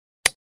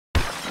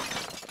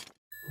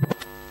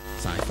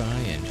sci-fi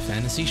and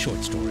fantasy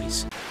short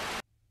stories.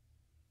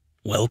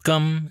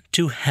 Welcome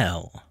to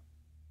Hell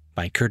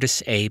by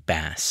Curtis A.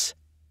 Bass.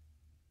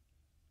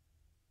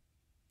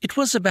 It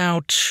was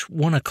about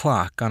 1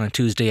 o'clock on a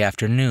Tuesday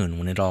afternoon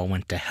when it all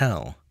went to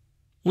hell.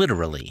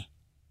 Literally.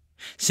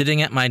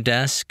 Sitting at my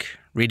desk,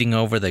 reading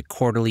over the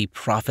quarterly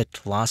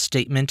profit-loss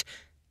statement,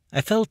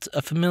 I felt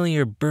a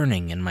familiar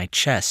burning in my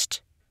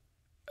chest.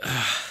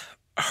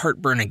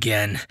 Heartburn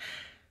again.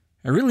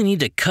 I really need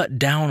to cut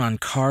down on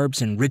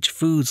carbs and rich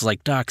foods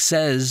like Doc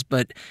says,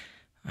 but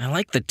I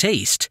like the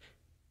taste.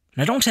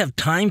 And I don't have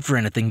time for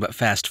anything but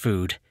fast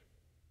food.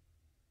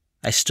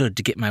 I stood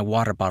to get my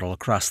water bottle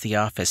across the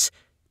office,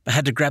 but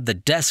had to grab the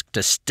desk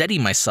to steady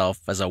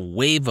myself as a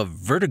wave of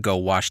vertigo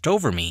washed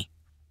over me.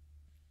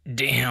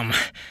 Damn,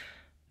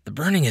 the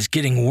burning is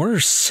getting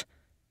worse.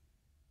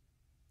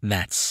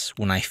 That's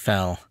when I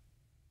fell.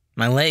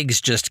 My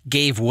legs just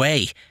gave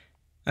way.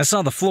 I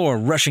saw the floor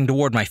rushing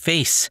toward my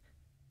face.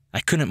 I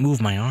couldn't move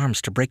my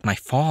arms to break my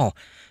fall.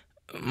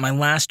 My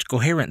last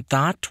coherent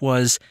thought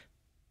was,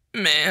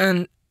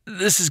 "Man,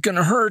 this is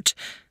gonna hurt."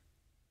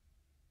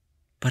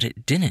 But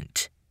it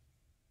didn't.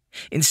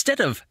 Instead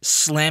of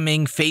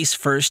slamming face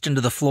first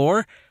into the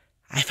floor,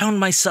 I found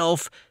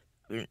myself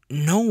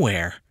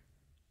nowhere.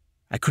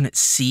 I couldn't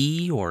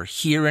see or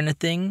hear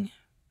anything.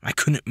 I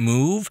couldn't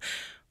move.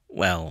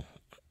 Well,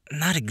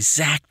 not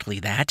exactly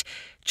that.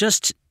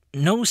 Just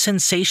no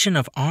sensation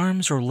of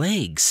arms or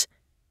legs.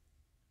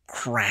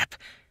 Crap.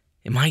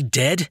 Am I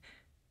dead?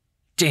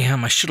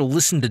 Damn, I should have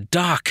listened to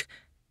Doc.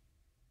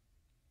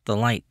 The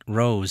light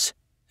rose,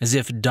 as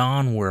if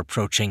dawn were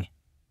approaching.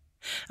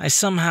 I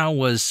somehow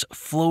was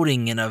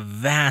floating in a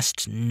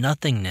vast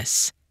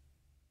nothingness.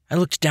 I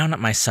looked down at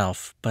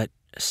myself, but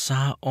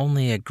saw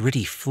only a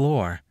gritty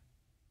floor.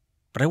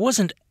 But I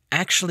wasn't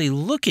actually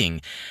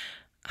looking.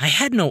 I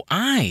had no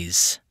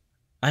eyes.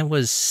 I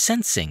was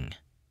sensing.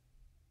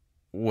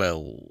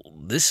 Well,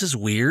 this is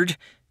weird.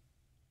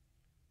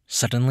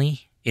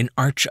 Suddenly, an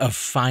arch of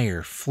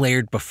fire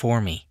flared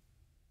before me.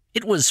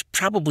 It was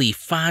probably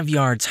 5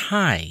 yards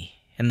high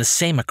and the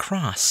same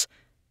across,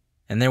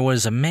 and there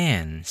was a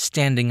man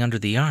standing under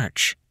the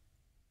arch.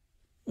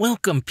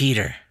 "Welcome,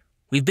 Peter.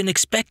 We've been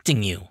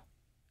expecting you,"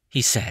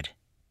 he said.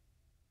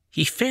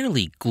 He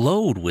fairly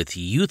glowed with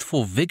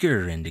youthful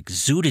vigor and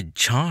exuded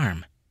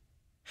charm.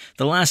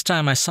 The last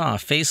time I saw a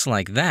face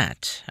like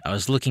that, I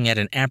was looking at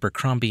an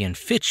Abercrombie &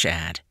 Fitch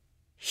ad.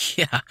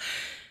 Yeah,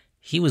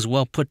 he was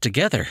well put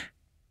together.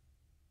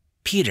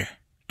 "Peter,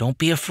 don't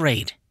be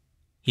afraid,"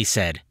 he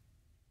said.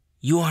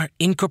 "You are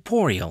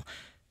incorporeal.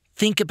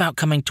 Think about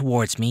coming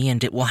towards me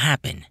and it will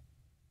happen."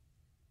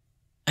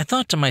 I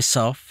thought to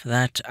myself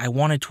that I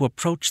wanted to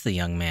approach the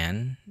young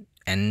man,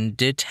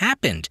 and it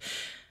happened.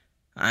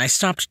 I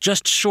stopped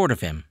just short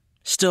of him,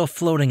 still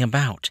floating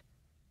about.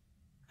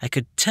 I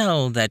could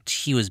tell that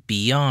he was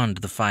beyond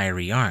the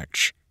fiery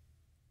arch.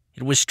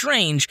 It was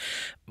strange,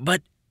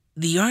 but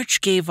the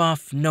arch gave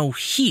off no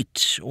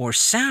heat or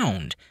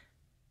sound.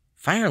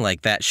 Fire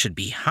like that should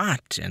be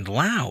hot and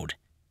loud.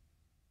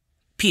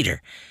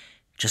 "Peter,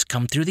 just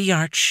come through the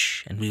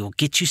arch and we will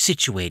get you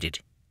situated,"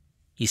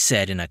 he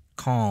said in a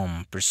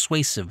calm,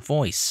 persuasive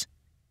voice.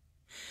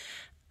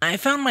 I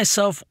found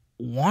myself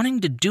wanting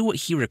to do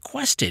what he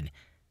requested,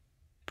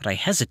 but I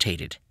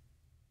hesitated.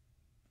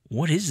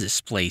 What is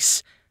this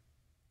place?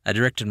 I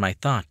directed my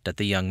thought at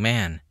the young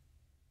man.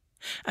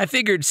 I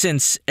figured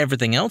since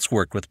everything else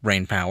worked with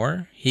brain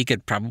power, he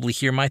could probably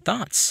hear my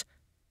thoughts.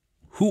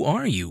 "Who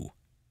are you?"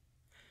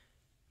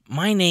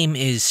 "My name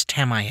is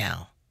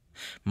Tamael.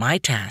 My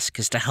task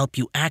is to help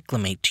you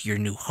acclimate to your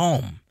new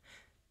home.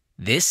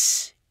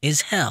 This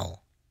is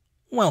Hell.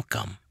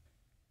 Welcome."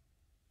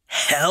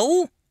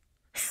 "Hell?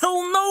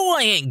 Hell no,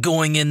 I ain't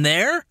going in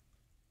there.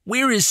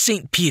 Where is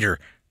St. Peter?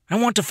 I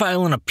want to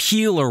file an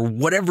appeal or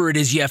whatever it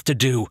is you have to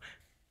do.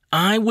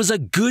 I was a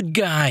good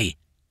guy.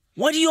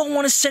 Why do you all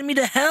want to send me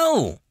to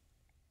hell?"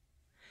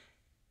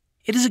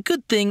 It is a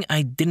good thing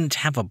I didn't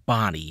have a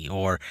body,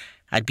 or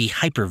I'd be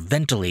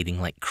hyperventilating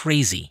like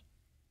crazy.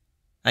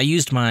 I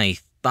used my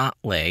thought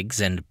legs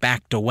and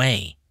backed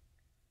away.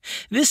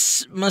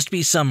 This must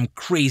be some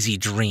crazy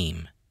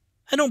dream.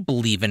 I don't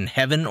believe in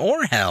heaven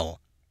or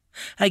hell.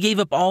 I gave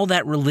up all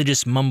that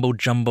religious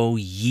mumbo-jumbo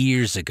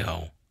years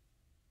ago.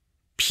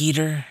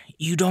 "Peter,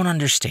 you don't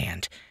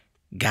understand.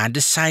 God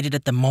decided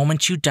at the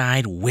moment you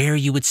died where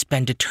you would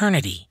spend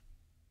eternity.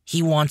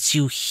 He wants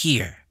you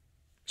here.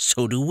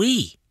 So do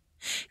we.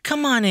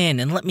 Come on in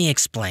and let me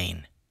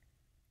explain."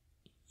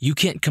 "You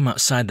can't come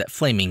outside that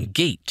flaming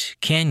gate,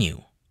 can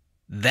you?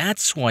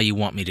 That's why you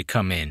want me to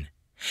come in.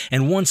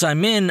 And once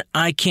I'm in,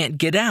 I can't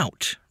get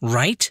out,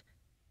 right?"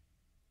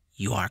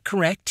 "You are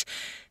correct.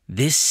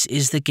 This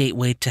is the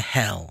gateway to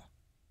hell.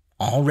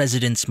 All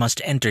residents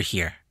must enter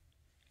here.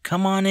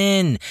 Come on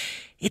in.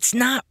 It's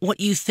not what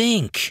you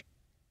think."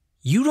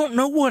 "You don't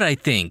know what I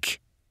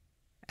think."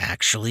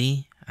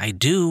 "Actually, I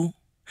do.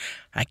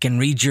 I can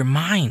read your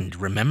mind,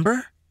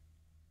 remember?"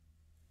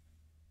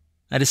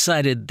 I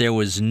decided there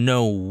was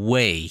no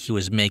way he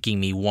was making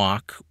me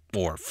walk,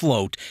 or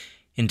float,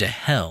 into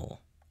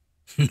hell.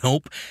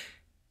 Nope.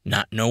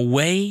 Not no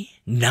way,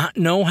 not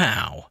no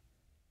how.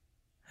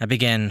 I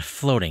began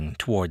floating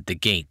toward the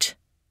gate.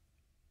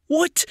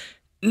 What?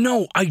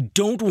 No, I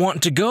don't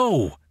want to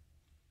go.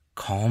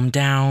 Calm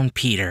down,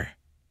 Peter.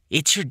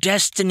 It's your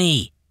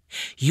destiny.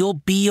 You'll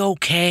be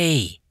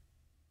okay.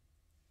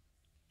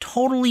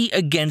 Totally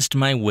against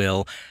my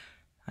will,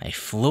 I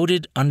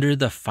floated under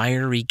the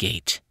fiery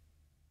gate.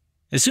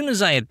 As soon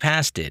as I had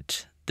passed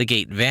it, the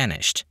gate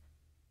vanished.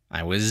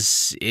 I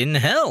was in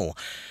hell,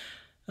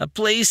 a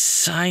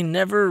place I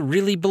never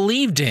really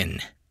believed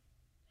in.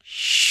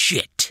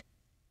 Shit.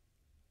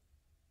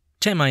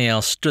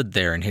 Tamael stood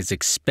there in his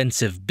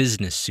expensive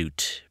business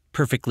suit,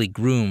 perfectly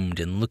groomed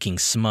and looking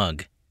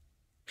smug.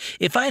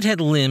 If I'd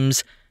had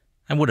limbs,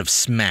 I would have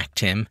smacked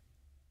him.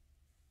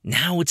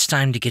 Now it's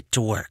time to get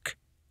to work.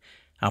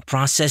 I'll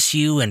process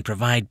you and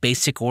provide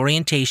basic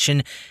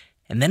orientation,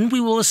 and then we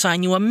will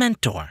assign you a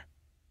mentor.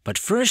 But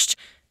first,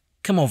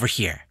 come over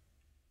here.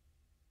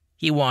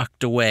 He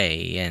walked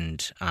away,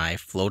 and I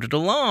floated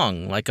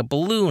along like a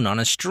balloon on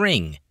a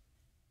string.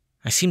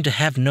 I seemed to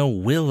have no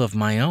will of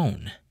my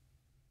own.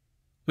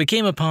 We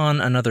came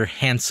upon another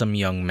handsome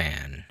young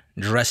man,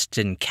 dressed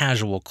in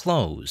casual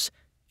clothes,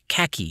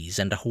 khakis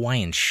and a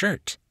Hawaiian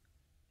shirt.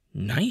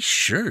 Nice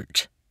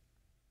shirt.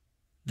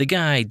 The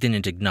guy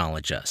didn't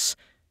acknowledge us.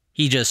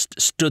 He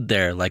just stood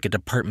there like a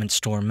department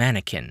store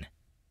mannequin.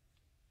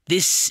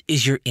 This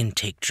is your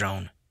intake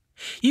drone.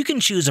 You can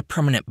choose a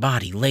permanent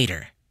body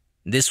later.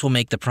 This will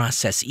make the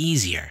process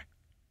easier.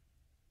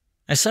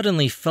 I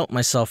suddenly felt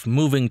myself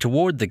moving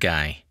toward the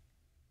guy.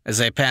 As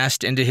I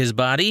passed into his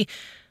body,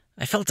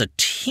 I felt a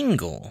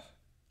tingle.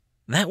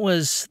 That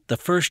was the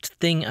first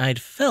thing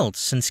I'd felt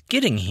since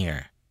getting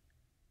here.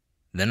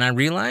 Then I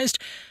realized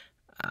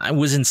I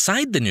was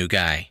inside the new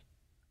guy.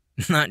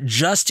 Not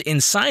just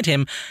inside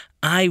him,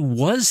 I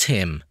was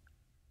him.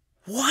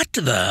 What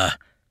the?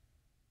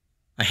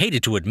 I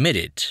hated to admit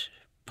it,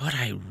 but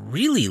I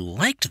really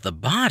liked the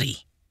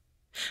body.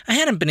 I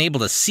hadn't been able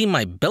to see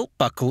my belt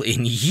buckle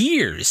in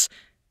years,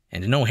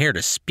 and no hair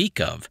to speak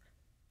of.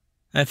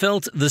 I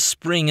felt the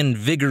spring and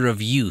vigor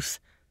of youth,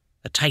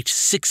 a tight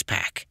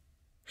six-pack.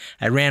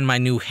 I ran my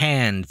new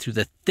hand through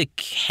the thick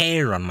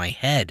hair on my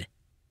head.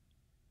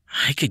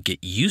 I could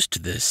get used to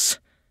this.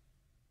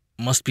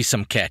 Must be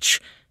some catch.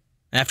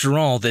 After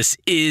all, this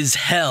is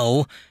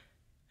hell,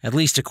 at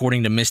least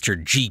according to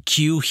Mr.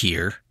 GQ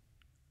here.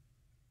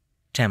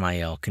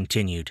 Tamael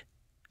continued.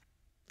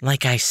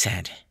 Like I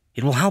said,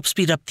 it will help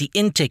speed up the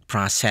intake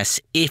process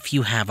if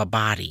you have a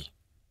body.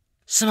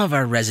 Some of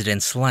our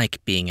residents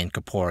like being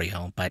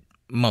incorporeal, but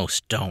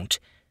most don't.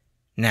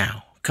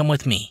 Now, come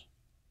with me.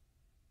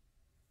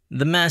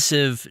 The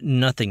massive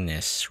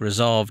nothingness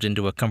resolved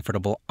into a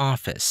comfortable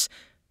office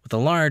with a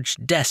large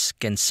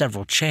desk and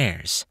several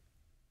chairs.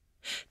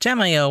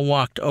 Tamael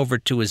walked over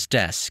to his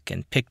desk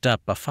and picked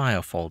up a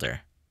file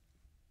folder.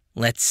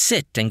 Let's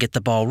sit and get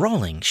the ball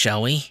rolling,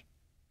 shall we?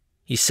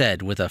 He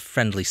said with a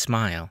friendly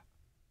smile.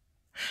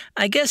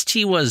 I guessed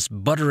he was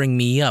buttering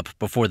me up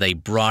before they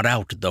brought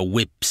out the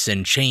whips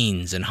and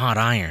chains and hot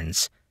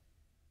irons.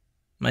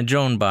 My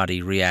drone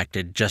body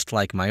reacted just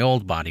like my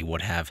old body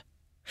would have.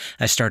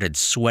 I started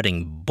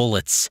sweating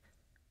bullets.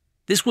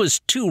 This was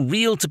too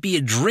real to be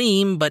a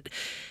dream, but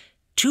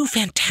too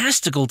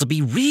fantastical to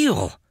be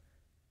real.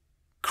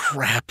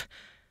 Crap,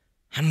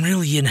 I'm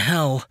really in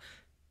hell.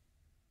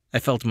 I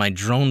felt my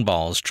drone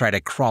balls try to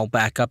crawl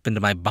back up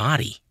into my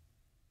body.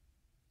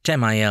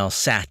 Tamael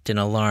sat in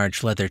a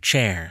large leather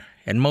chair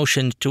and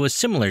motioned to a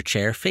similar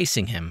chair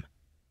facing him.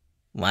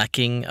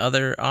 Lacking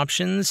other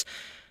options,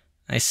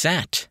 I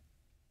sat.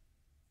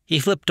 He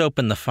flipped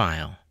open the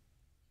file.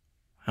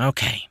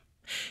 Okay,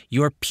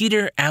 you're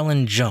Peter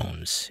Allen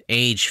Jones,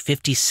 age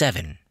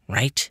 57,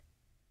 right?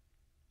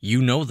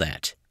 You know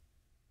that.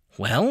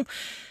 Well,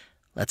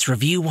 let's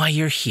review why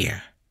you're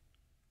here.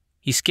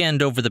 He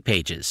scanned over the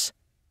pages.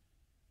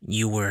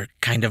 You were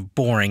kind of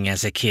boring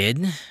as a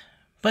kid,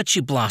 but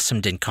you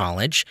blossomed in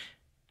college.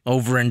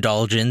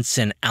 Overindulgence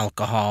in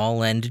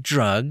alcohol and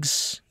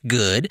drugs,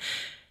 good.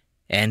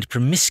 And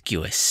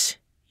promiscuous.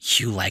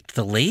 You liked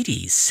the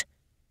ladies.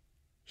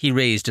 He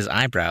raised his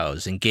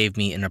eyebrows and gave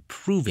me an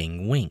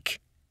approving wink.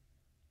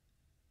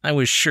 I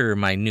was sure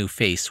my new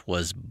face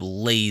was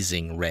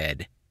blazing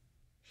red.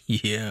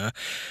 Yeah,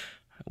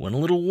 I went a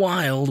little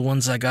wild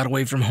once I got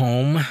away from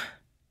home.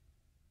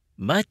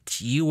 But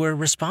you were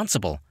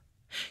responsible.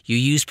 You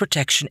used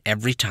protection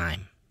every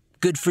time.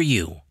 Good for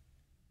you.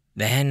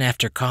 Then,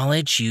 after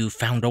college, you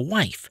found a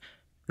wife,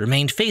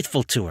 remained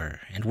faithful to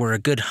her, and were a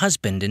good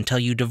husband until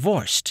you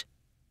divorced.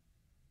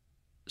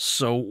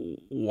 So,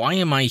 why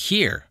am I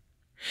here?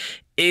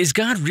 Is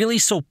God really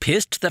so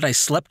pissed that I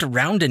slept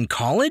around in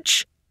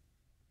college?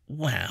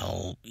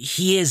 Well,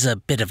 he is a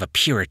bit of a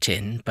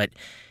Puritan, but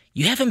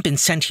you haven't been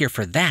sent here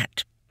for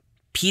that.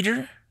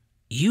 Peter,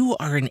 you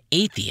are an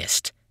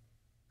atheist.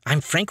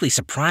 I'm frankly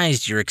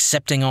surprised you're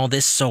accepting all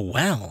this so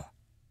well.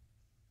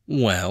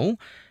 Well,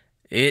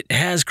 it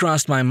has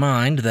crossed my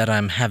mind that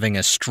I'm having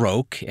a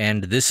stroke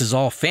and this is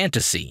all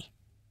fantasy.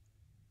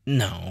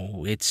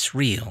 No, it's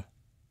real.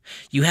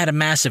 You had a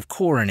massive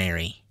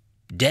coronary,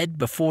 dead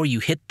before you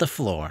hit the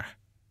floor.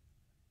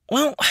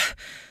 Well,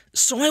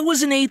 so I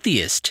was an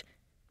atheist.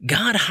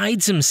 God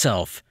hides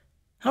himself.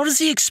 How does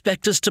he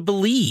expect us to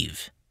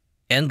believe?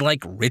 And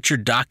like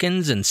Richard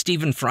Dawkins and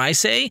Stephen Fry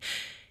say,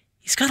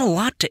 he's got a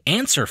lot to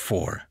answer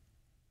for.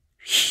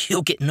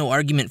 You'll get no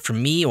argument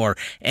from me or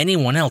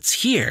anyone else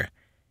here.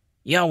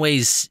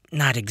 Yahweh's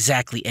not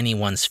exactly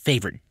anyone's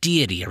favorite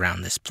deity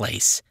around this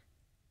place.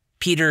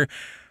 Peter,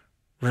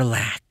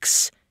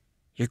 relax.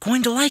 You're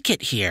going to like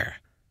it here.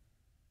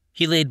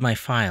 He laid my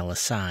file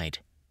aside.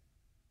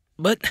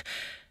 But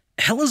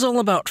hell is all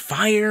about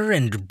fire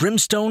and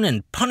brimstone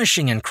and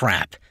punishing and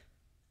crap.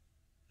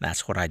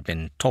 That's what I'd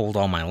been told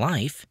all my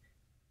life.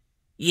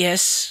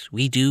 Yes,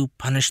 we do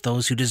punish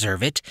those who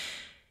deserve it.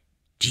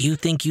 Do you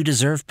think you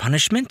deserve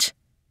punishment?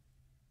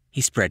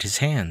 He spread his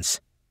hands.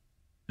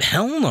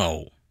 Hell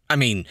no. I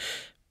mean,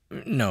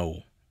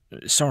 no.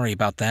 Sorry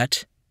about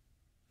that.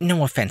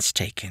 No offense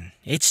taken.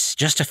 It's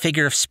just a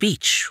figure of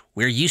speech.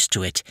 We're used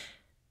to it.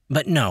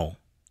 But no,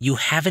 you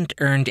haven't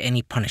earned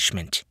any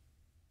punishment.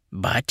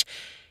 But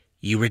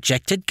you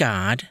rejected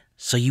God,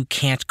 so you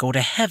can't go to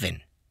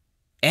heaven.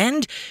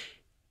 And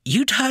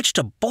you dodged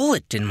a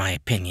bullet, in my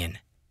opinion.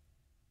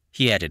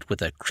 He added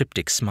with a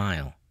cryptic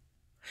smile.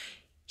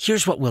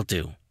 Here's what we'll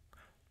do.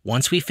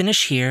 Once we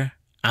finish here,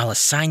 I'll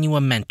assign you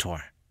a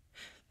mentor.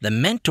 The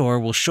mentor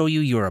will show you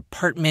your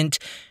apartment,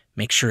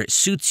 make sure it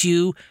suits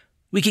you.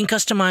 We can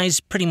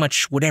customize pretty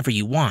much whatever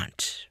you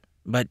want,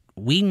 but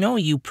we know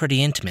you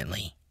pretty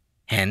intimately.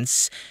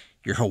 Hence,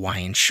 your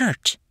Hawaiian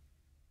shirt.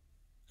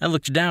 I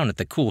looked down at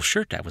the cool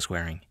shirt I was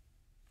wearing.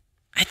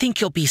 I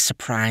think you'll be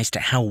surprised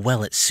at how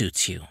well it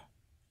suits you.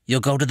 You'll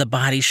go to the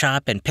body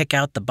shop and pick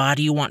out the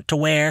body you want to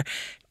wear,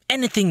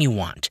 anything you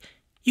want.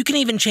 You can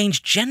even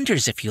change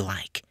genders if you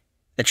like.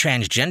 The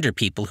transgender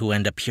people who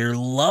end up here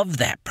love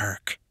that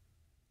perk.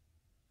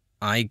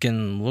 I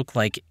can look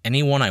like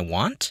anyone I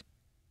want?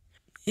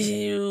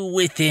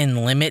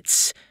 Within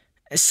limits.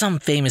 Some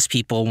famous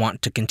people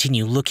want to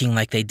continue looking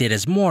like they did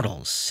as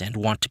mortals and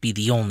want to be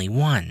the only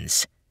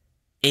ones.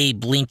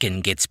 Abe Lincoln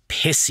gets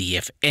pissy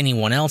if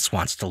anyone else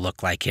wants to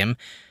look like him,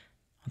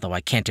 although I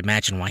can't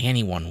imagine why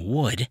anyone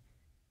would.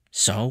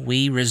 So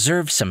we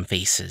reserve some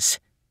faces.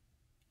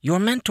 Your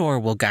mentor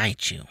will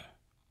guide you.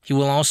 He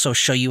will also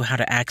show you how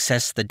to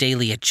access the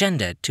daily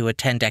agenda to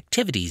attend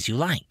activities you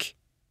like.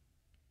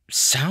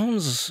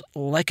 Sounds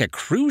like a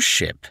cruise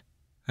ship,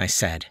 I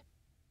said.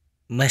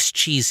 Less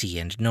cheesy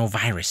and no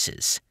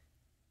viruses.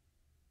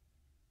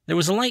 There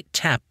was a light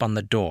tap on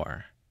the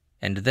door,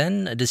 and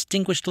then a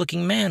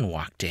distinguished-looking man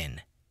walked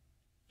in.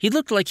 He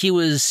looked like he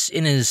was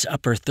in his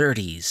upper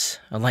 30s,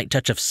 a light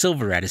touch of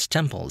silver at his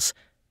temples,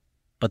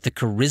 but the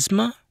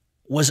charisma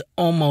was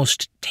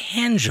almost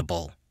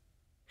tangible.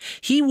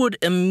 He would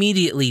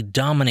immediately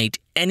dominate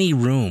any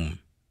room.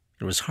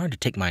 It was hard to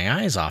take my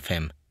eyes off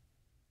him.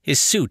 His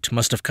suit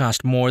must have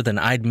cost more than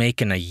I'd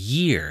make in a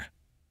year.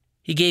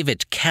 He gave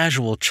it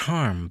casual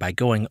charm by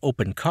going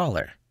open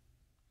collar.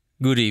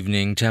 "Good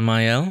evening,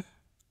 Tamael,"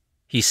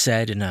 he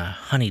said in a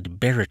honeyed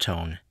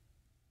baritone.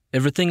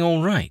 "Everything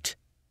all right?"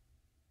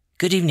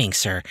 "Good evening,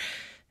 sir.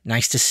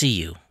 Nice to see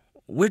you.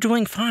 We're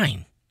doing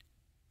fine."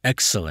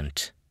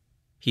 "Excellent,"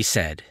 he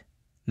said,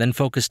 then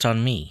focused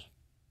on me.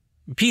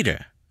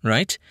 "Peter,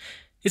 right?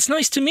 It's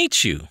nice to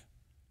meet you."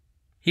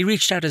 He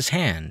reached out his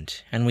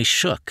hand, and we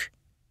shook.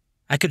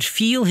 I could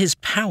feel his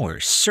power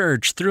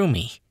surge through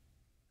me.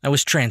 I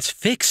was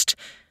transfixed.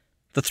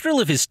 The thrill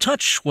of his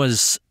touch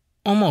was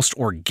almost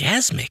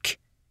orgasmic.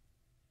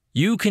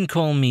 "You can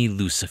call me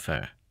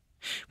Lucifer.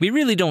 We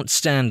really don't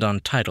stand on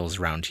titles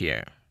round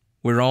here.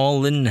 We're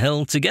all in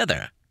hell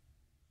together."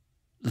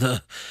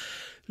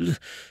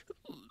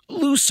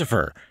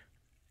 Lucifer?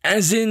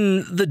 As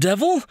in the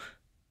devil?"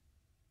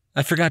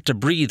 I forgot to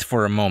breathe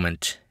for a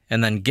moment,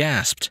 and then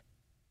gasped.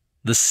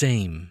 "The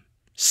same.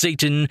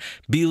 Satan,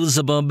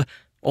 Beelzebub,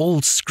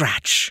 Old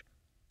Scratch.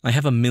 I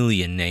have a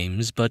million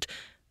names, but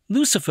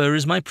Lucifer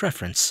is my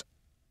preference.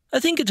 I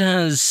think it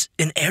has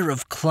an air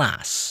of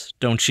class,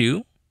 don't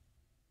you?"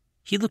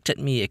 He looked at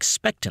me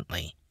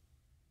expectantly.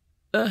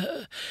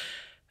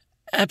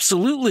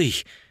 Absolutely."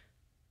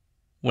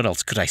 What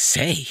else could I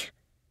say?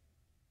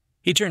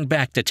 He turned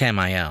back to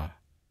Tamael.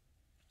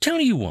 "Tell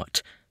you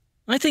what,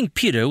 I think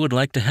Peter would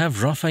like to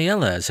have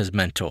Rafaela as his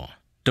mentor,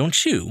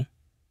 don't you?"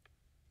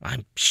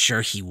 "I'm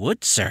sure he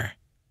would, sir."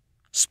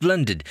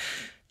 "Splendid.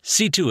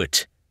 See to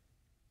it."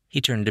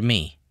 He turned to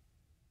me.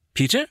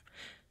 "Peter,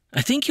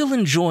 I think you'll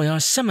enjoy our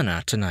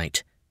seminar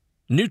tonight.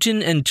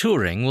 Newton and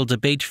Turing will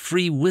debate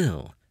free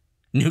will.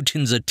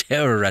 Newton's a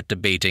terror at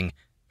debating.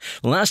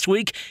 Last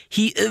week,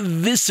 he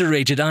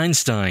eviscerated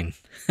Einstein.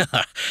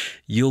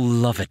 You'll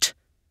love it.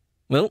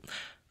 Well,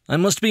 I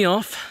must be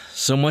off.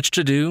 So much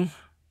to do.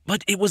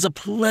 But it was a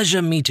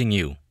pleasure meeting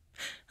you.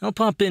 I'll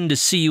pop in to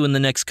see you in the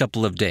next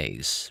couple of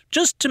days,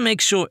 just to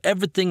make sure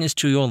everything is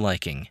to your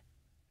liking.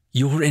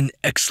 You're in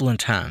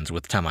excellent hands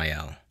with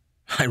Tamael.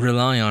 I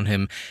rely on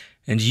him,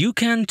 and you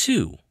can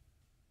too.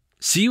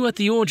 See you at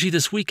the orgy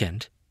this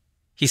weekend,"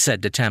 he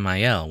said to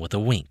Tamael with a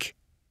wink.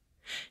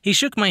 He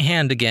shook my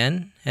hand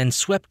again and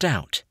swept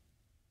out.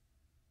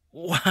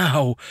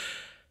 Wow,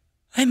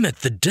 I met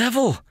the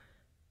devil.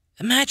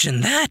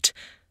 Imagine that.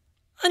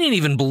 I didn't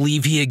even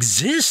believe he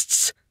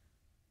exists.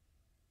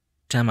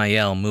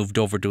 Tamael moved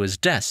over to his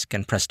desk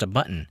and pressed a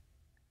button.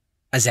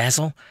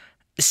 Azazel,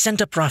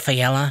 send up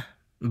Rafaela.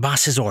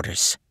 Boss's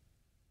orders.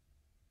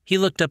 He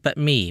looked up at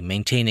me,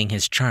 maintaining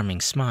his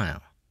charming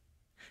smile.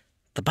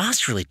 The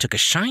boss really took a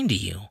shine to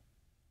you.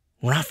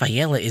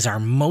 Rafaela is our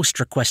most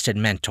requested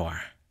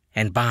mentor,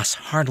 and boss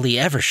hardly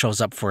ever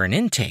shows up for an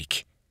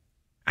intake.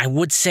 I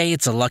would say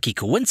it's a lucky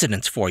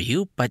coincidence for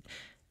you, but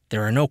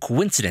there are no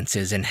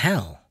coincidences in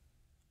hell.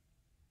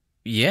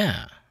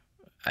 Yeah,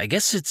 I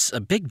guess it's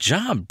a big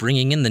job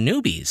bringing in the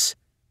newbies.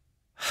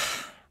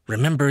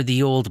 Remember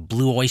the old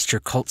Blue Oyster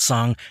Cult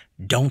song,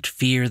 Don't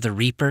Fear the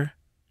Reaper?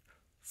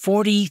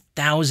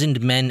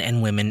 40,000 men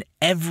and women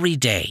every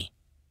day.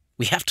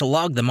 We have to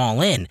log them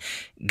all in.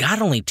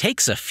 God only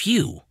takes a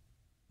few.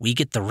 We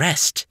get the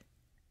rest.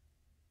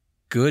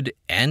 Good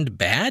and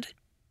bad?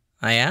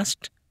 I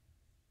asked.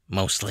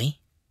 Mostly.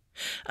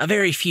 A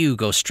very few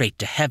go straight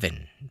to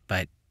heaven,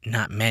 but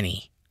not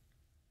many.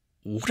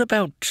 What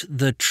about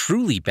the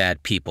truly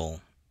bad people,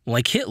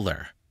 like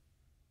Hitler?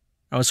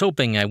 I was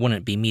hoping I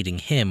wouldn't be meeting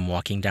him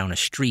walking down a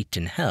street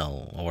in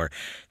hell, or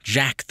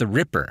Jack the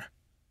Ripper.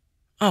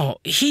 Oh,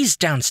 he's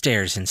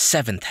downstairs in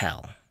 7th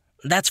hell.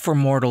 That's for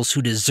mortals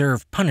who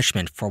deserve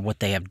punishment for what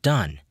they have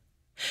done.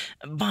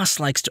 Boss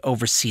likes to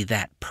oversee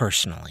that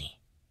personally.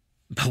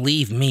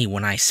 Believe me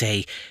when I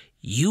say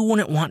you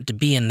wouldn't want to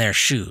be in their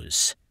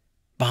shoes.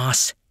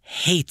 Boss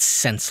hates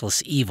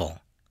senseless evil.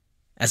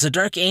 As a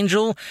dark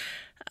angel,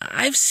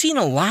 I've seen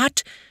a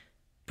lot,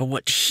 but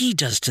what he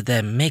does to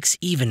them makes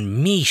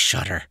even me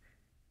shudder.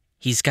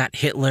 He's got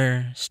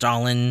Hitler,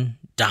 Stalin,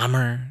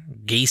 Dahmer,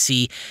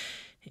 Gacy.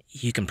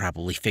 You can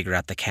probably figure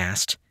out the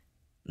cast.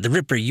 The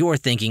Ripper you're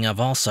thinking of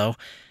also.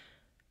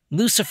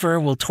 Lucifer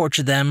will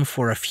torture them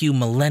for a few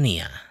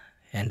millennia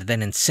and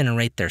then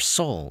incinerate their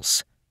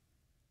souls.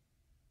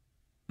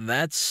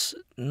 That's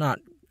not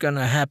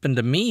gonna happen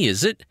to me,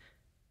 is it?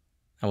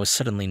 I was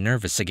suddenly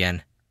nervous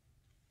again.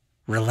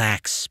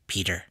 Relax,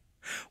 Peter.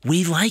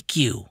 We like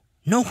you.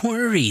 No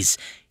worries.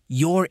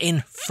 You're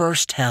in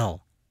first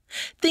hell.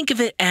 Think of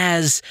it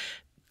as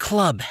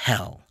Club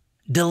Hell,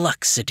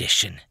 Deluxe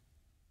Edition.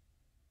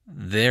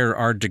 There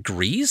are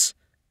degrees?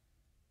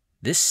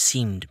 This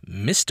seemed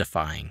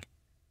mystifying.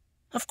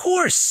 Of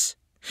course.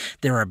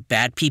 There are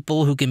bad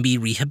people who can be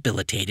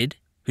rehabilitated,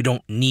 who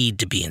don't need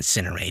to be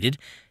incinerated.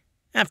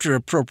 After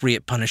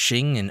appropriate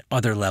punishing and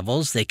other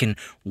levels, they can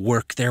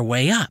work their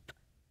way up.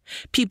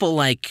 People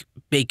like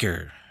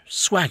Baker,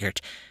 Swaggart,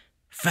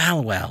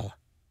 Falwell,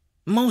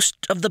 most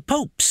of the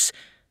popes.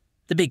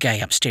 The big guy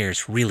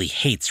upstairs really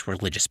hates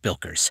religious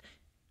bilkers.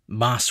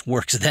 Boss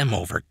works them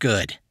over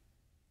good.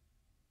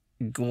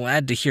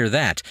 Glad to hear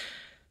that.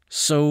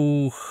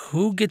 So,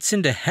 who gets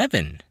into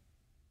heaven?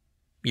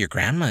 Your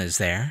grandma is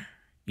there.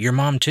 Your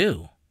mom,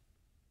 too.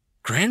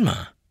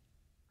 Grandma?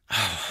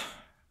 Oh,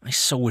 I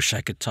so wish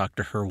I could talk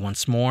to her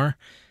once more.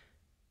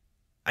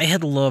 I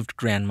had loved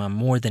Grandma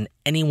more than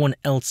anyone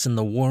else in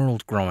the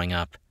world growing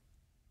up.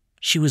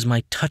 She was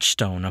my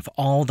touchstone of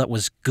all that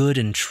was good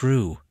and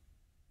true.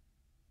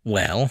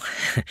 Well,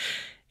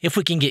 if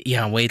we can get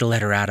Yahweh to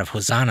let her out of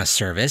Hosanna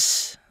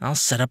service, I'll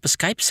set up a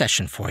Skype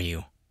session for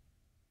you.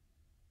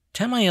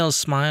 Tamael's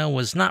smile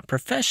was not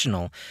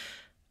professional,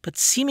 but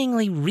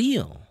seemingly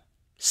real,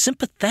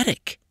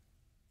 sympathetic,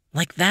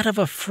 like that of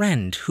a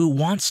friend who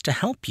wants to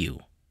help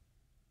you.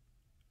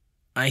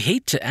 I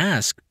hate to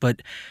ask,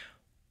 but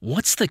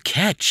what's the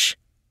catch?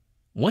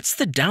 What's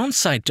the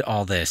downside to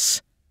all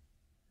this?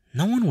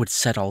 No one would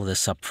set all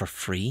this up for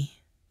free.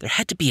 There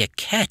had to be a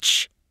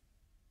catch.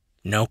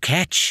 No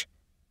catch.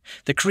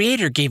 The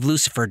Creator gave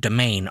Lucifer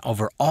domain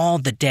over all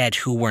the dead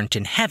who weren't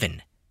in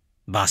heaven.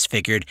 Boss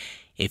figured,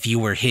 if you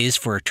were his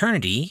for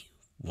eternity,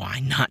 why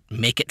not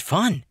make it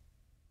fun?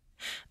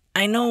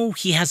 I know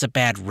he has a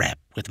bad rep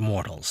with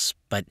mortals,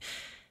 but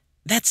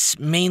that's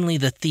mainly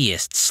the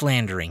theists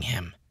slandering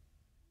him.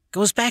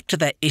 Goes back to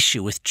that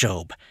issue with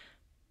Job.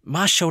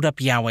 Boss showed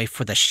up Yahweh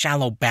for the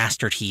shallow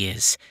bastard he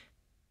is.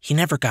 He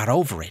never got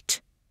over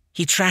it.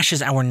 He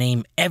trashes our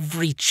name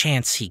every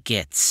chance he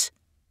gets.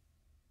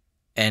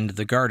 And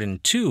the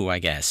garden too, I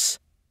guess,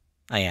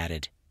 I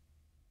added.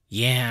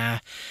 Yeah,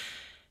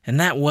 and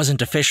that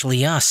wasn't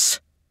officially us.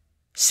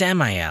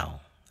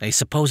 Samael, a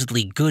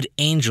supposedly good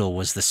angel,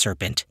 was the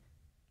serpent.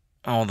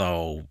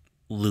 Although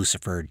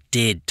Lucifer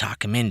did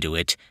talk him into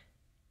it,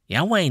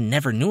 Yahweh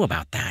never knew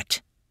about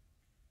that.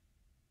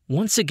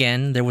 Once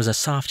again, there was a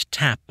soft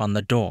tap on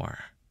the door,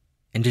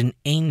 and an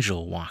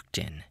angel walked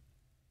in.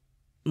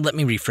 Let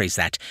me rephrase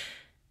that.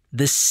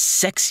 The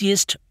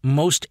sexiest,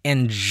 most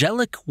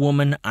angelic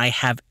woman I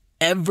have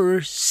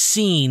ever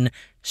seen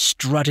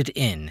strutted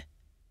in.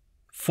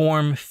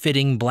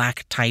 Form-fitting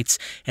black tights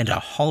and a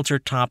halter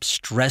top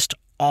stressed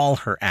all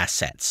her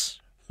assets,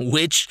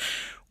 which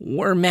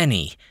were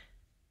many.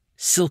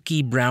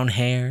 Silky brown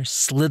hair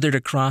slithered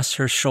across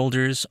her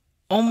shoulders,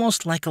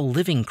 almost like a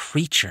living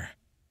creature.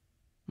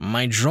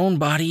 My drone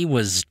body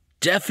was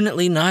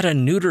definitely not a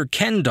neuter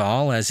Ken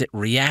doll as it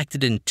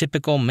reacted in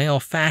typical male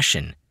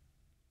fashion.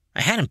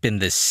 I hadn't been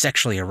this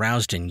sexually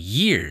aroused in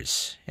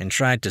years and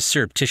tried to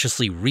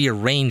surreptitiously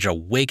rearrange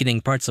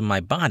awakening parts of my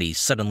body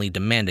suddenly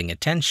demanding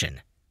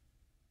attention.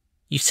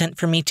 "You sent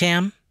for me,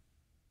 Tam?"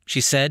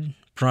 she said,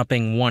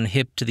 propping one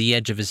hip to the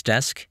edge of his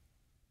desk.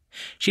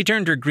 She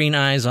turned her green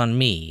eyes on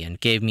me and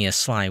gave me a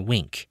sly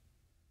wink.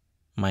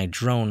 My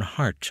drone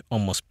heart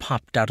almost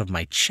popped out of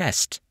my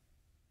chest.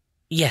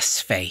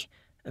 "Yes, Faye.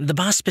 The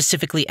boss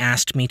specifically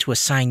asked me to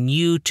assign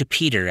you to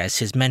Peter as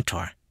his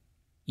mentor.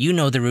 You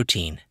know the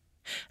routine.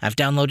 I've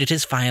downloaded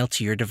his file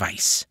to your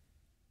device."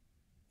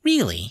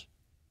 "Really?"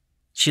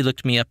 She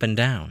looked me up and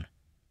down.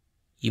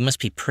 "You must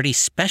be pretty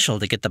special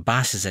to get the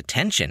boss's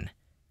attention.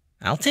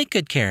 I'll take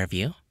good care of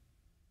you."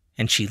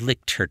 And she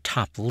licked her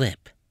top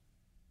lip.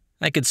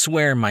 I could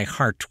swear my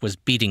heart was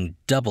beating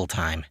double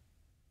time.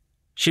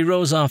 She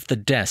rose off the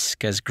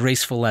desk as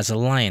graceful as a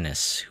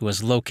lioness who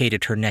has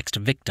located her next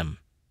victim.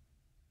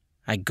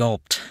 I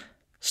gulped,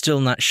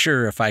 still not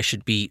sure if I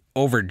should be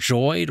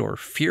overjoyed or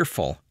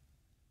fearful.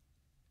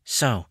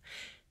 "So,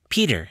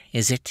 Peter,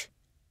 is it?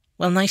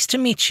 Well, nice to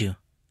meet you.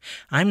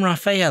 I'm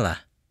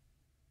Rafaela."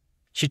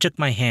 She took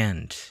my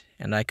hand,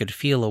 and I could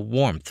feel a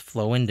warmth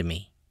flow into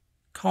me,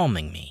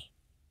 calming me.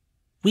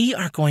 "We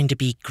are going to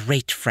be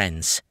great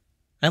friends.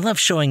 I love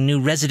showing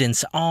new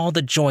residents all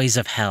the joys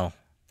of hell,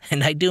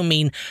 and I do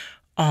mean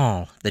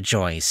all the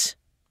joys.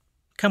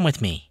 Come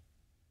with me."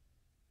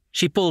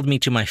 She pulled me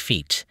to my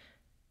feet.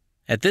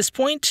 At this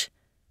point,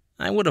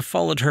 I would have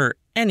followed her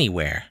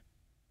anywhere.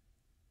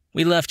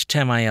 We left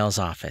Tamael's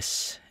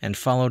office and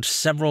followed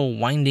several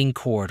winding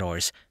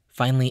corridors,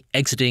 finally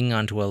exiting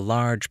onto a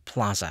large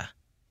plaza.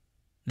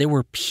 There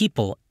were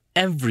people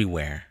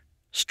everywhere,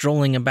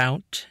 strolling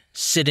about,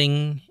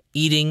 sitting,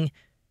 eating.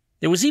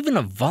 There was even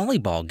a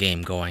volleyball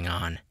game going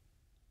on.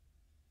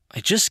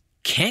 "I just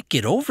can't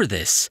get over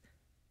this,"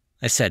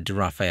 I said to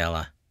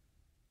Rafaela.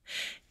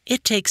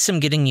 "It takes some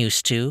getting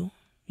used to.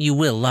 You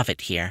will love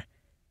it here.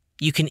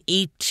 You can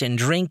eat and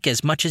drink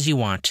as much as you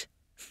want.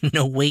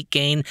 No weight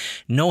gain,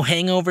 no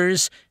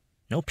hangovers,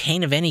 no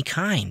pain of any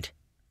kind.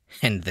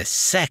 And the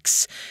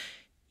sex.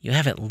 You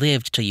haven't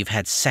lived till you've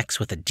had sex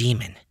with a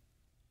demon."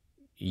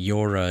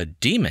 "You're a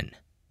demon?"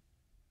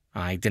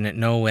 I didn't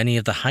know any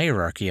of the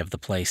hierarchy of the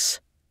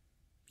place.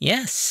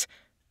 "Yes,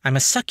 I'm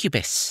a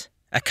succubus,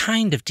 a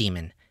kind of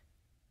demon.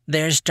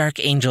 There's dark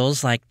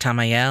angels like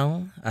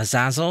Tamael,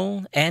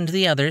 Azazel, and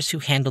the others who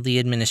handle the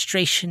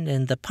administration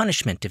and the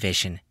punishment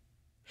division.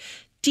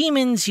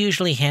 Demons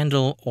usually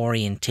handle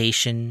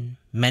orientation,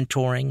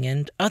 mentoring,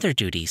 and other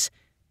duties,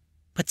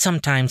 but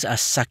sometimes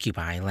us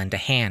succubi lend a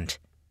hand."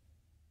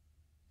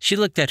 She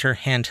looked at her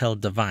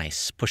handheld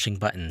device, pushing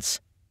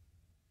buttons.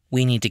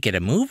 "We need to get a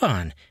move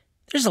on.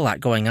 There's a lot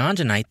going on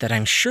tonight that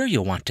I'm sure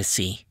you'll want to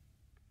see.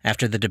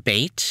 After the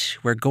debate,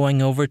 we're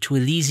going over to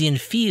Elysian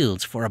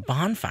Fields for a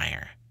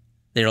bonfire.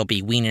 There'll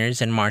be wieners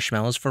and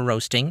marshmallows for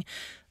roasting.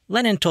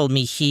 Lennon told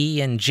me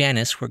he and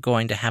Janice were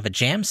going to have a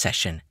jam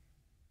session.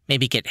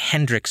 Maybe get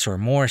Hendrix or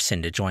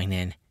Morrison to join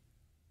in.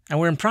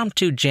 Our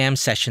impromptu jam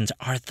sessions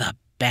are the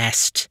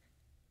best."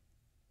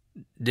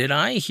 Did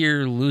I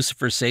hear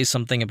Lucifer say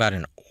something about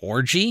an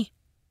orgy?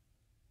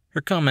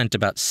 Her comment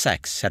about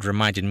sex had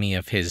reminded me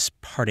of his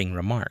parting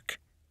remark.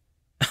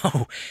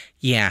 "Oh,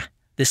 yeah,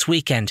 this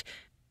weekend.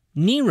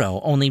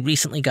 Nero only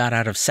recently got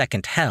out of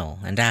second hell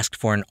and asked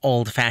for an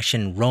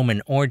old-fashioned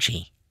Roman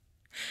orgy.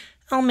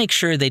 I'll make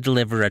sure they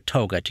deliver a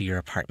toga to your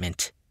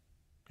apartment.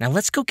 Now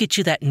let's go get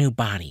you that new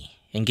body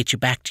and get you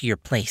back to your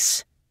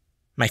place.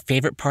 My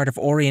favorite part of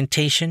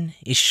orientation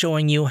is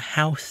showing you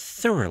how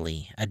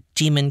thoroughly a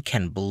demon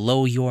can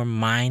blow your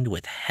mind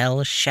with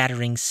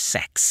hell-shattering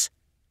sex.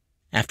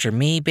 After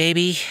me,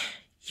 baby,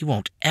 you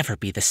won't ever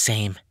be the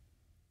same."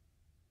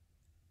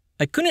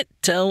 I couldn't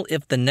tell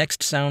if the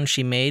next sound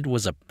she made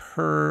was a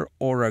purr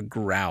or a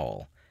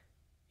growl.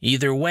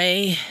 Either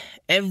way,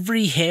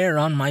 every hair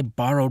on my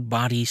borrowed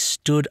body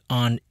stood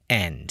on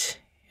end,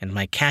 and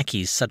my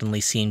khakis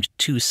suddenly seemed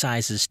 2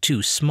 sizes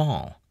too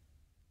small.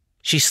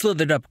 She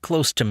slithered up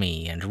close to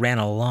me and ran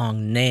a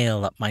long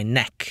nail up my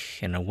neck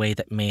in a way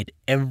that made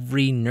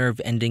every nerve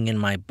ending in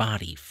my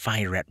body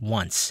fire at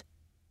once.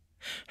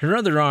 Her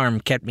other arm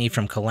kept me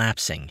from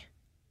collapsing.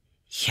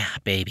 "Yeah,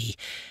 baby,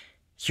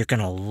 you're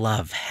gonna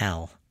love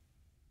hell."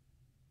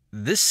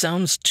 This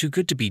sounds too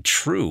good to be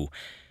true.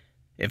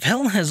 If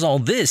hell has all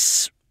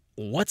this,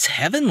 what's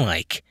heaven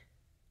like?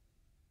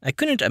 I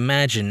couldn't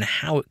imagine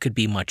how it could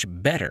be much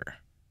better,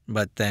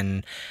 but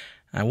then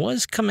I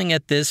was coming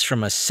at this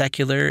from a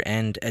secular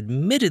and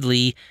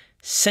admittedly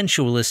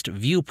sensualist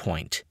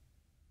viewpoint.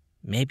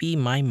 Maybe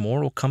my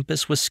moral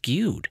compass was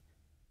skewed.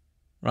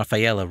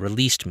 Rafaela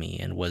released me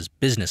and was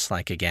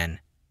businesslike again.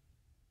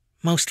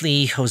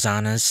 "Mostly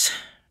hosannas.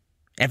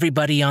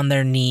 Everybody on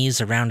their knees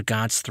around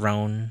God's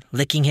throne,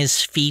 licking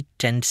his feet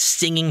and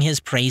singing his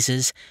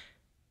praises.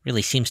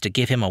 Really seems to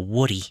give him a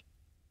woody."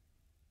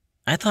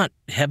 "I thought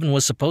heaven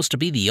was supposed to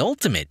be the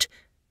ultimate,"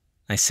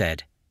 I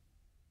said.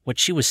 What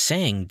she was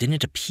saying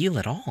didn't appeal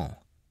at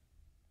all.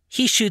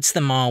 He shoots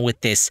them all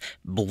with this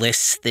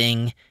bliss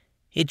thing.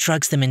 It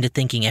drugs them into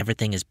thinking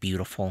everything is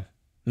beautiful,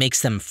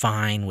 makes them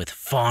fine with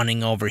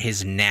fawning over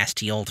his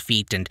nasty old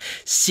feet and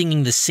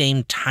singing the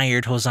same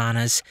tired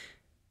hosannas.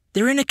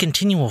 They're in a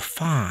continual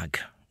fog,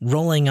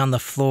 rolling on the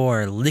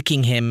floor,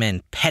 licking him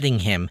and petting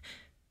him.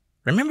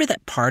 Remember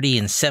that party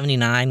in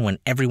 '79 when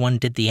everyone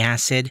did the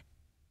acid?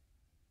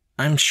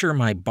 I'm sure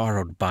my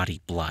borrowed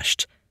body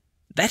blushed.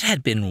 That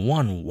had been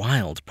one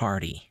wild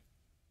party.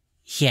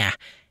 Yeah,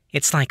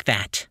 it's like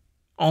that,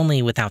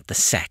 only without the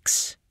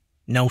sex.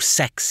 No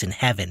sex in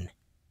heaven.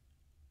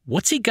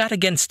 What's he got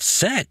against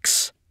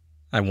sex?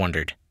 I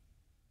wondered.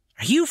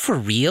 Are you for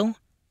real?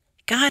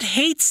 God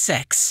hates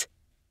sex.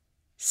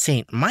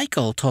 St.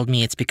 Michael told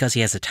me it's because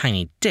he has a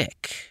tiny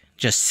dick.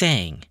 Just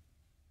saying.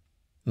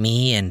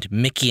 Me and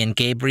Mickey and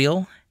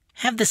Gabriel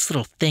have this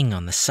little thing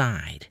on the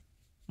side.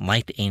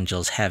 Light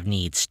angels have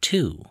needs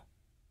too.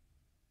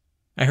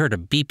 I heard a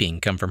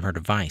beeping come from her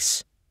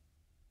device.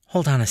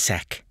 Hold on a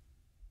sec,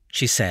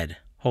 she said,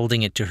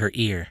 holding it to her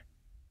ear.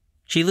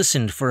 She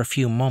listened for a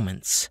few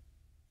moments.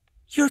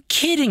 You're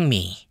kidding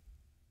me.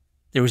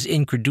 There was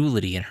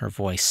incredulity in her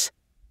voice.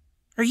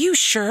 Are you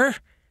sure?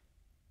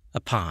 A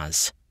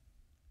pause.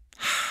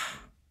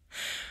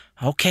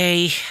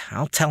 Okay,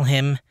 I'll tell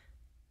him.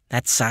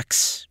 That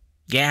sucks.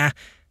 Yeah,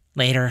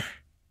 later.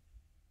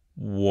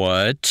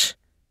 What?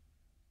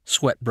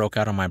 Sweat broke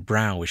out on my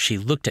brow as she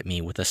looked at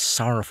me with a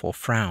sorrowful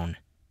frown.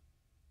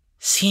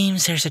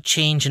 Seems there's a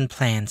change in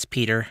plans,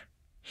 Peter.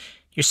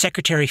 Your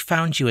secretary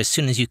found you as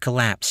soon as you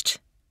collapsed.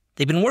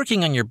 They've been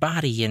working on your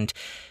body and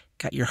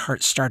got your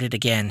heart started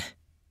again.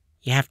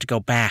 You have to go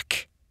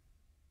back.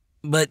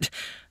 But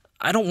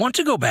I don't want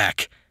to go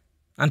back.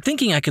 I'm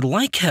thinking I could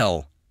like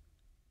hell.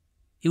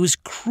 It was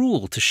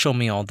cruel to show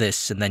me all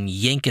this and then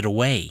yank it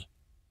away.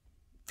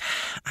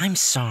 I'm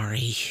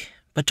sorry,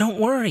 but don't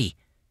worry.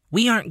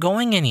 We aren't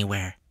going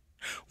anywhere.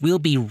 We'll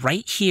be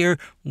right here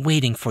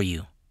waiting for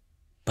you.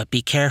 But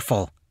be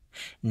careful.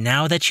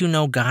 Now that you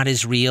know God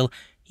is real,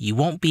 you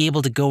won't be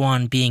able to go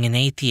on being an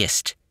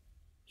atheist.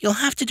 You'll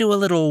have to do a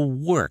little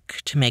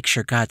work to make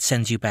sure God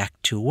sends you back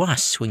to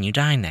us when you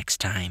die next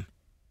time.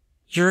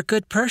 You're a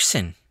good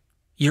person.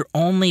 Your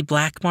only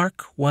black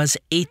mark was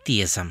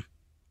atheism.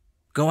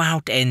 Go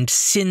out and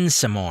sin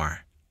some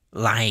more.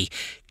 Lie,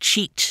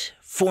 cheat,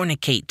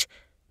 fornicate,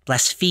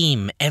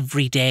 blaspheme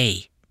every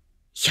day.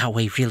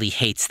 Yahweh really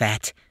hates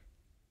that.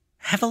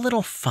 Have a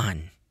little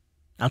fun.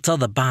 I'll tell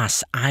the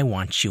boss I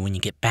want you when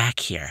you get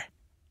back here.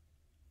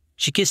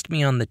 She kissed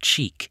me on the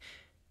cheek,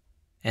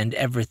 and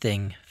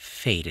everything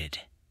faded.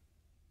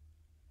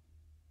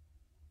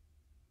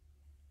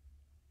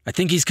 I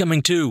think he's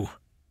coming too,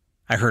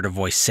 I heard a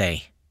voice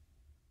say.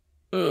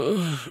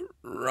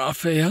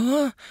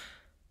 Rafaela?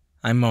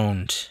 I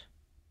moaned.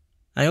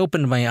 I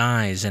opened my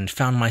eyes and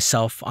found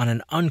myself on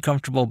an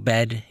uncomfortable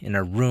bed in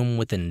a room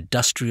with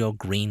industrial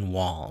green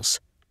walls.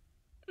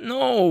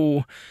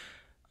 No,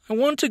 I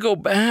want to go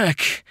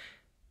back.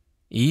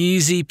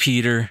 Easy,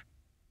 Peter,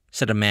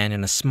 said a man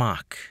in a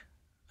smock.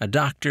 A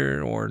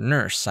doctor or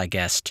nurse, I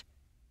guessed.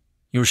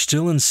 You're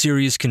still in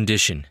serious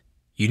condition.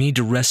 You need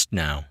to rest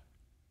now.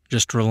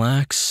 Just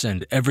relax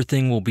and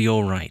everything will be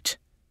all right.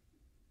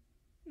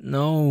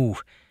 No,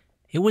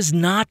 it was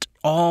not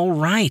all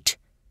right.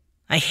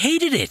 I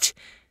hated it.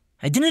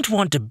 I didn't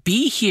want to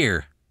be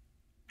here.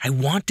 I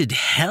wanted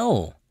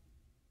hell.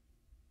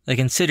 I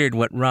considered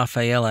what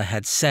Rafaela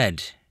had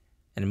said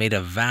and made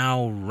a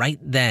vow right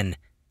then.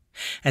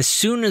 As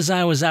soon as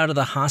I was out of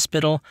the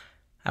hospital,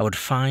 I would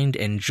find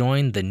and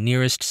join the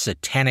nearest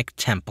satanic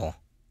temple.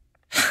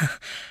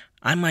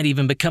 I might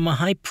even become a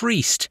high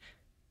priest.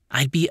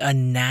 I'd be a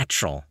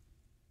natural.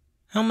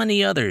 How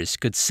many others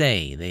could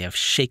say they have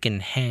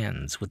shaken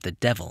hands with the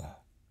devil?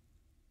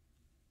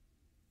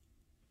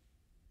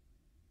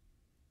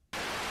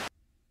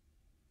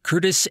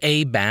 Curtis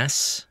A.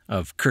 Bass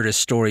of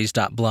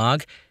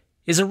CurtisStories.blog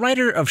is a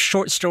writer of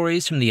short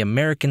stories from the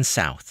American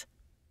South.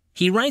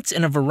 He writes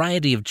in a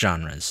variety of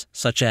genres,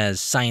 such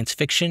as science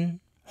fiction,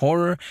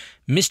 horror,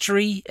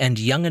 mystery, and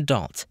young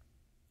adult.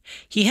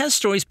 He has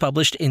stories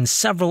published in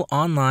several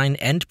online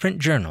and print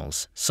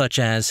journals, such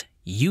as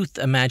Youth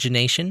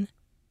Imagination,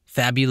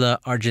 Fabula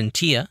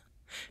Argentea,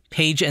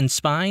 Page and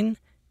Spine,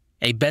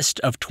 a Best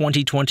of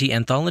 2020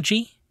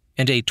 anthology,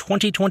 and a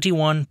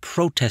 2021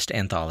 protest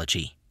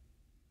anthology.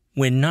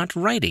 When not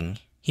writing,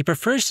 he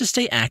prefers to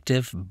stay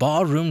active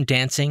ballroom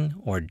dancing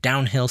or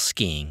downhill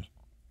skiing.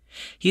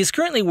 He is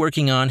currently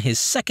working on his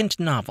second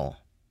novel.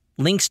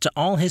 Links to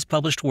all his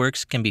published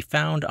works can be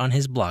found on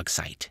his blog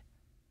site.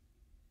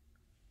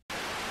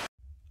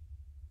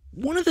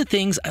 One of the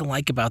things I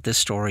like about this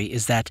story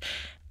is that,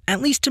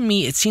 at least to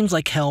me, it seems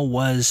like hell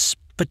was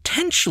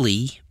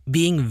potentially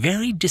being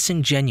very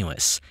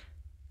disingenuous.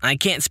 I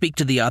can't speak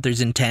to the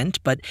author's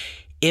intent, but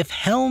if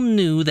hell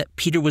knew that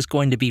Peter was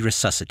going to be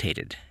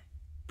resuscitated,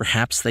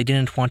 perhaps they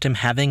didn't want him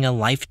having a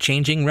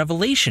life-changing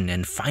revelation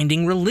and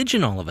finding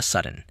religion all of a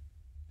sudden.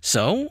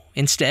 So,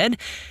 instead,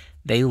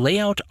 they lay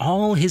out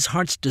all his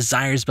heart's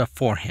desires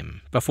before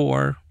him,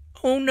 before,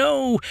 oh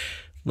no,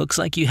 looks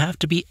like you have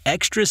to be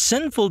extra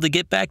sinful to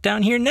get back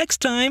down here next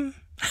time.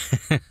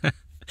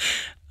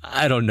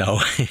 I don't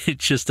know.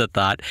 It's just a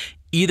thought.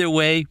 Either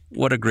way,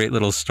 what a great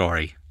little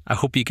story. I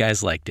hope you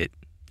guys liked it.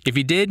 If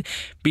you did,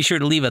 be sure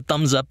to leave a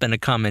thumbs up and a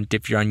comment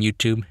if you're on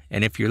YouTube.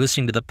 And if you're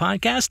listening to the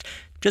podcast,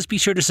 just be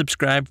sure to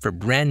subscribe for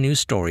brand new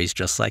stories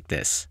just like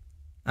this.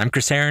 I'm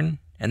Chris Herron,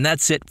 and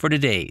that's it for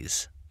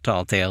today's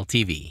Tall Tale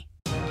TV.